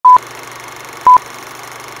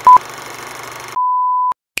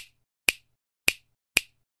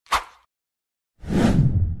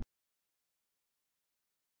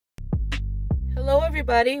Hello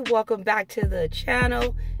everybody, welcome back to the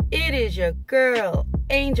channel. It is your girl,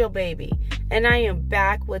 Angel Baby, and I am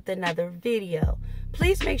back with another video.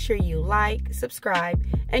 Please make sure you like, subscribe,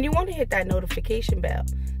 and you want to hit that notification bell.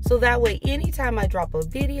 So that way, anytime I drop a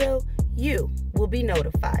video, you will be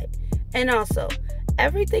notified. And also,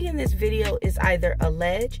 everything in this video is either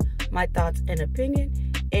alleged, my thoughts and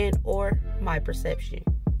opinion, and or my perception.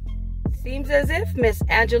 Seems as if Miss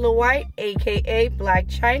Angela White, aka Blac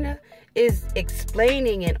Chyna, is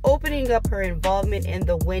explaining and opening up her involvement in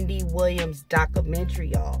the Wendy Williams documentary,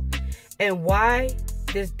 y'all, and why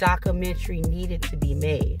this documentary needed to be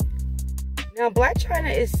made. Now, Blac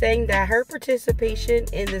Chyna is saying that her participation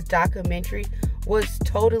in this documentary was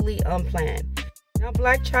totally unplanned. Now,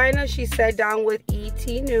 Blac Chyna, she sat down with ET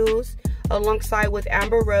News alongside with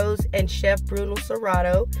Amber Rose and Chef Bruno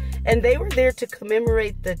Serrato, and they were there to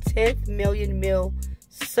commemorate the 10th million meal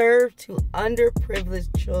served to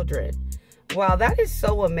underprivileged children. Wow, that is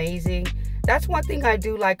so amazing. That's one thing I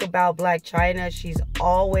do like about Blac Chyna. She's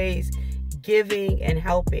always giving and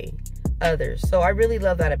helping others. So I really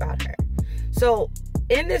love that about her. So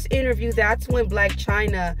in this interview, that's when Blac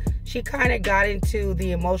Chyna, she kind of got into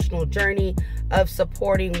the emotional journey of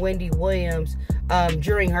supporting Wendy Williams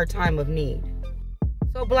during her time of need.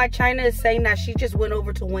 So Blac Chyna is saying that she just went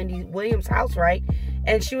over to Wendy Williams' house, right?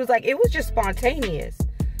 And she was like, it was just spontaneous.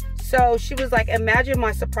 So she was like, imagine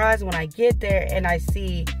my surprise when I get there and I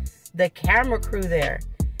see the camera crew there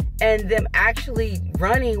and them actually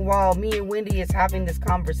running while me and Wendy is having this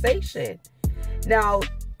conversation. Now,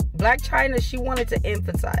 Blac Chyna, she wanted to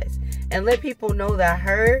emphasize and let people know that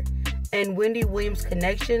her and Wendy Williams'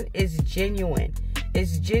 connection is genuine.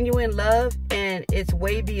 It's genuine love, and it's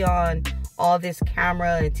way beyond all this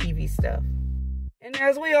camera and TV stuff. And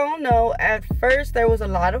as we all know, at first there was a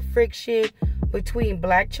lot of friction between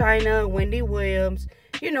Blac Chyna and Wendy Williams,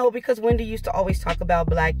 you know, because Wendy used to always talk about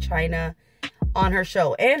Blac Chyna on her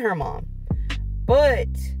show and her mom. But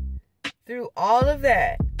through all of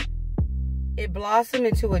that, it blossomed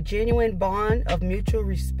into a genuine bond of mutual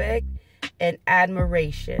respect and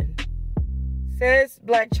admiration. Says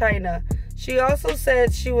Blac Chyna. She also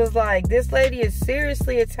said, she was like, this lady is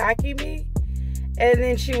seriously attacking me. And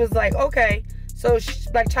then she was like, okay. So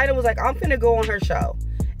Blac Chyna was like, I'm finna go on her show.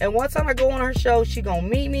 And once I go on her show, she gonna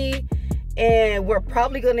meet me. And we're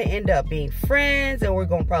probably gonna end up being friends. And we're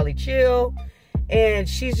gonna probably chill. And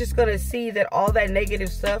she's just gonna see that all that negative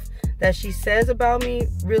stuff that she says about me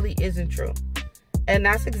really isn't true. And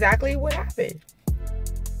that's exactly what happened.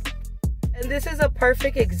 And this is a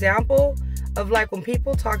perfect example of like when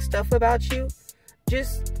people talk stuff about you,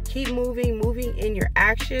 just keep moving in your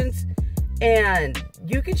actions, and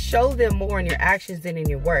you can show them more in your actions than in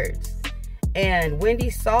your words. And Wendy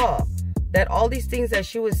saw that all these things that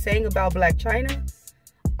she was saying about Blac Chyna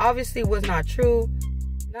obviously was not true.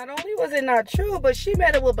 Not only was it not true, but she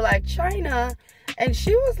met up with Blac Chyna and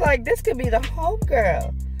she was like, this could be the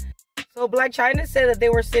homegirl. So Blac Chyna said that they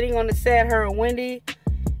were sitting on the set, her and Wendy,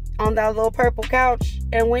 on that little purple couch,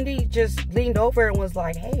 and Wendy just leaned over and was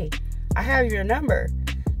like, hey, I have your number.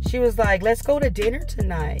 She was like, let's go to dinner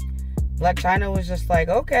tonight. Blac Chyna was just like,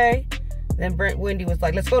 okay. Then Wendy was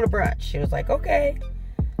like, let's go to brunch. She was like, okay.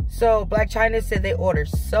 So Blac Chyna said they ordered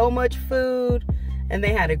so much food and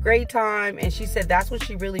they had a great time, and she said that's when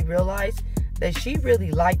she really realized that she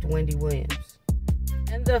really liked Wendy Williams.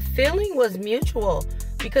 And the feeling was mutual,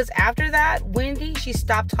 because after that, Wendy, she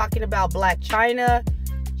stopped talking about Blac Chyna.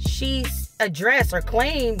 She addressed or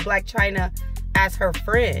claimed Blac Chyna as her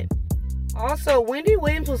friend. Also, Wendy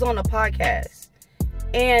Williams was on a podcast,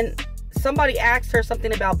 and somebody asked her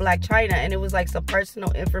something about Blac Chyna, and it was like some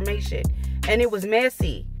personal information, and it was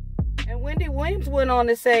messy. And Wendy Williams went on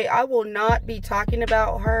to say, I will not be talking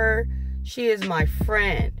about her. She is my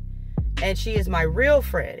friend, and she is my real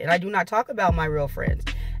friend, and I do not talk about my real friends.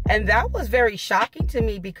 And that was very shocking to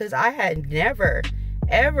me, because I had never,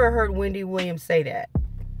 ever heard Wendy Williams say that.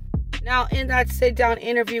 Now, in that sit-down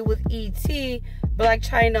interview with E.T., Blac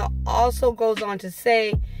Chyna also goes on to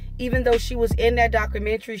say, even though she was in that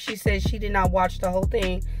documentary, she said she did not watch the whole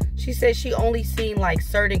thing. She said she only seen like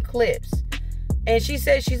certain clips. And she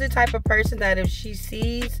said she's the type of person that if she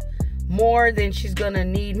sees more, then she's going to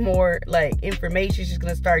need more like information. She's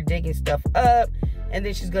going to start digging stuff up. And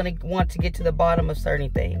then she's going to want to get to the bottom of certain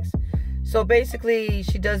things. So basically,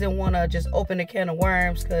 she doesn't want to just open a can of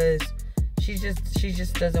worms, because she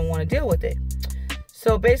just doesn't want to deal with it.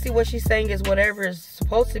 So basically what she's saying is whatever is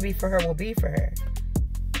supposed to be for her will be for her.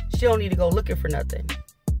 She don't need to go looking for nothing.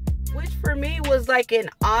 Which for me was like an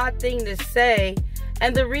odd thing to say.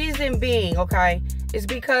 And the reason being, okay, is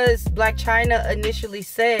because Blac Chyna initially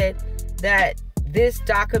said that this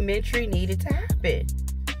documentary needed to happen.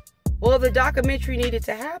 Well, the documentary needed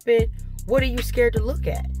to happen. What are you scared to look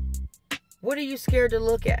at? What are you scared to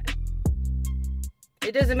look at?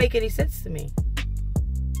 It doesn't make any sense to me.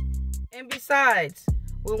 And besides,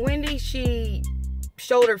 when Wendy, she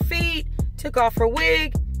showed her feet, took off her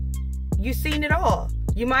wig, you seen it all.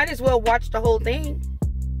 You might as well watch the whole thing.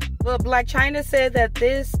 But Blac Chyna said that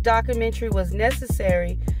this documentary was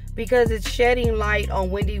necessary because it's shedding light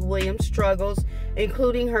on Wendy Williams' struggles,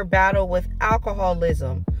 including her battle with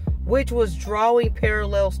alcoholism, which was drawing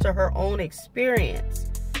parallels to her own experience.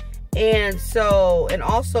 And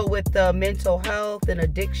also with the mental health and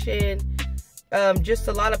addiction, just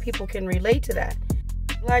a lot of people can relate to that.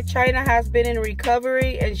 Blac Chyna has been in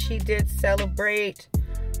recovery, and she did celebrate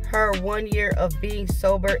her 1 year of being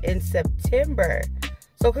sober in September.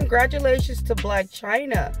 So congratulations to Blac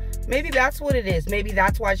Chyna. Maybe that's what it is. Maybe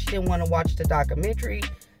that's why she didn't want to watch the documentary,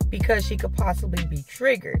 because she could possibly be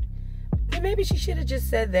triggered. And maybe she should have just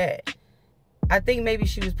said that. I think maybe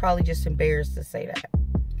she was probably just embarrassed to say that.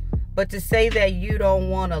 But to say that you don't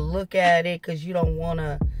want to look at it because you don't want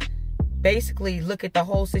to basically look at the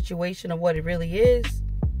whole situation of what it really is,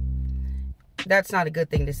 that's not a good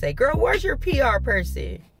thing to say. Girl, where's your PR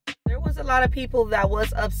person? There was a lot of people that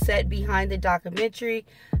was upset behind the documentary,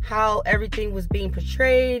 how everything was being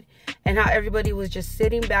portrayed, and how everybody was just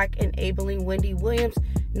sitting back enabling Wendy Williams.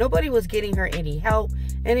 Nobody was getting her any help,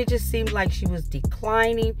 and it just seemed like she was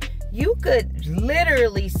declining. You could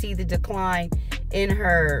literally see the decline in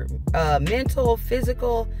her mental,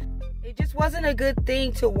 physical. It just wasn't a good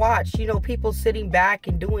thing to watch, you know, people sitting back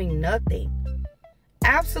and doing nothing.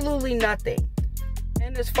 Absolutely nothing.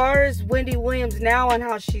 And as far as Wendy Williams now and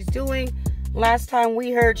how she's doing, last time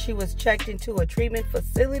we heard she was checked into a treatment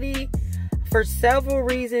facility for several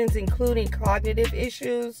reasons, including cognitive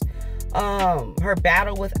issues, her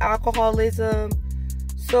battle with alcoholism.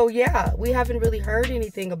 So yeah, we haven't really heard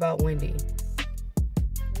anything about Wendy.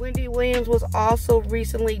 Wendy Williams was also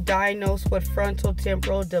recently diagnosed with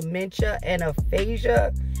frontotemporal dementia and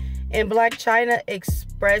aphasia. And Blac Chyna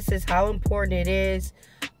expresses how important it is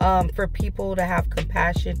for people to have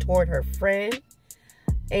compassion toward her friend,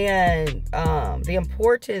 and the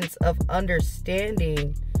importance of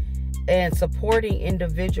understanding and supporting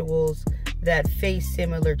individuals that face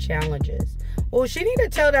similar challenges. Well, she need to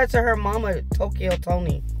tell that to her mama, Tokyo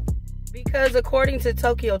Toni, because according to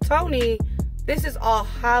Tokyo Toni, this is all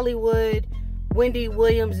Hollywood. Wendy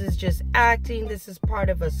Williams is just acting. This is part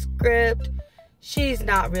of a script. She's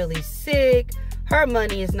not really sick. Her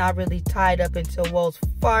money is not really tied up into Wells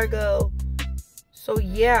Fargo. So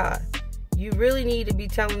yeah, you really need to be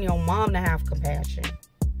telling your mom to have compassion.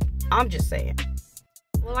 I'm just saying.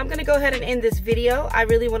 Well, I'm going to go ahead and end this video. I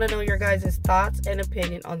really want to know your guys' thoughts and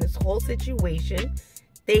opinion on this whole situation.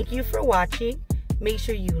 Thank you for watching. Make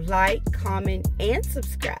sure you like, comment, and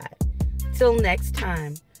subscribe. Till next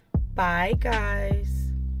time. Bye,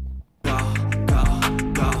 guys. Go, go,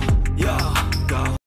 go, yo.